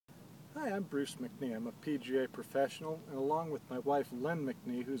Hi, I'm Bruce McNee. I'm a PGA professional, and along with my wife Lynn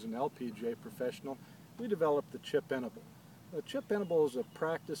McNee, who's an LPGA professional, we developed the ChipInABLE. The ChipInABLE is a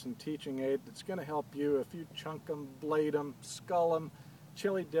practice and teaching aid that's going to help you if you chunk them, blade them, scull them,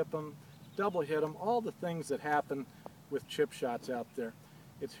 chili dip them, double hit them, all the things that happen with chip shots out there.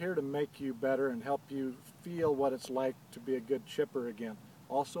 It's here to make you better and help you feel what it's like to be a good chipper again.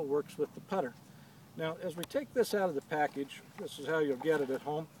 Also works with the putter. Now, as we take this out of the package, this is how you'll get it at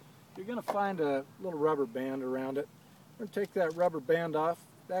home. You're going to find a little rubber band around it. We're going to take that rubber band off.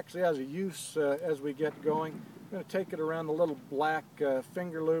 It actually has a use as we get going. I'm going to take it around the little black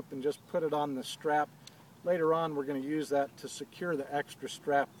finger loop and just put it on the strap. Later on, we're going to use that to secure the extra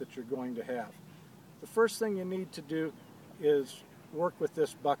strap that you're going to have. The first thing you need to do is work with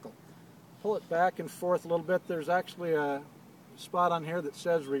this buckle. Pull it back and forth a little bit. There's actually a spot on here that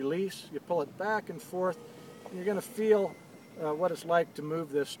says release. You pull it back and forth, and you're going to feel what it's like to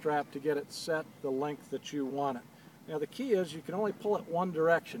move this strap to get it set the length that you want it. Now the key is you can only pull it one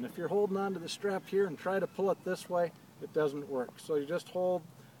direction. If you're holding onto the strap here and try to pull it this way, it doesn't work. So you just hold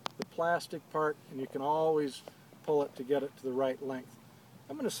the plastic part and you can always pull it to get it to the right length.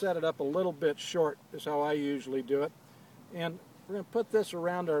 I'm going to set it up a little bit short, is how I usually do it. And we're going to put this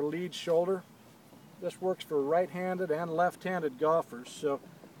around our lead shoulder. This works for right-handed and left-handed golfers. So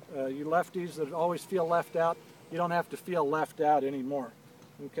you lefties that always feel left out, you don't have to feel left out anymore.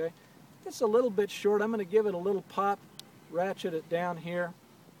 Okay? It's a little bit short. I'm going to give it a little pop, ratchet it down here,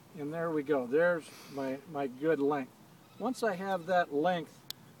 and there we go. There's my good length. Once I have that length,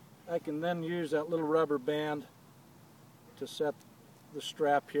 I can then use that little rubber band to set the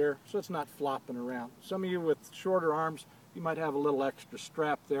strap here so it's not flopping around. Some of you with shorter arms, you might have a little extra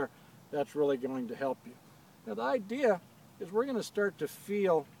strap there. That's really going to help you. Now the idea is we're going to start to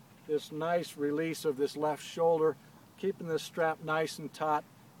feel this nice release of this left shoulder, keeping this strap nice and taut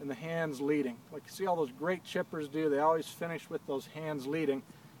and the hands leading. Like you see all those great chippers do, they always finish with those hands leading,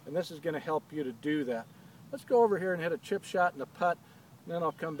 and this is going to help you to do that. Let's go over here and hit a chip shot and a putt, and then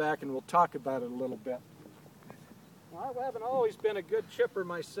I'll come back and we'll talk about it a little bit. Well, I haven't always been a good chipper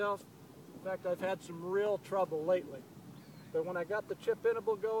myself. In fact, I've had some real trouble lately. But when I got the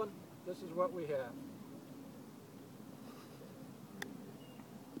ChipInABLE going, this is what we have.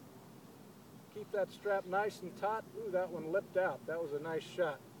 Keep that strap nice and taut. Ooh, that one lipped out. That was a nice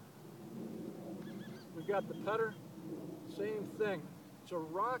shot. We've got the putter, same thing. It's a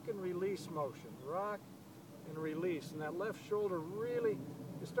rock and release motion. Rock and release. And that left shoulder really,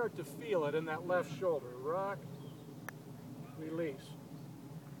 you start to feel it in that left shoulder. Rock, release.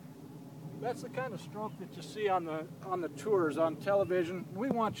 That's the kind of stroke that you see on the tours on television. We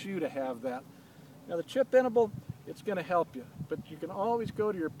want you to have that. Now the ChipInABLE, it's going to help you, but you can always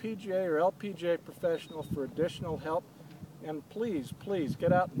go to your PGA or LPGA professional for additional help. And please, please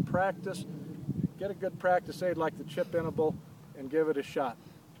get out and practice. Get a good practice aid like the ChipInABLE and give it a shot.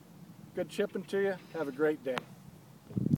 Good chipping to you. Have a great day.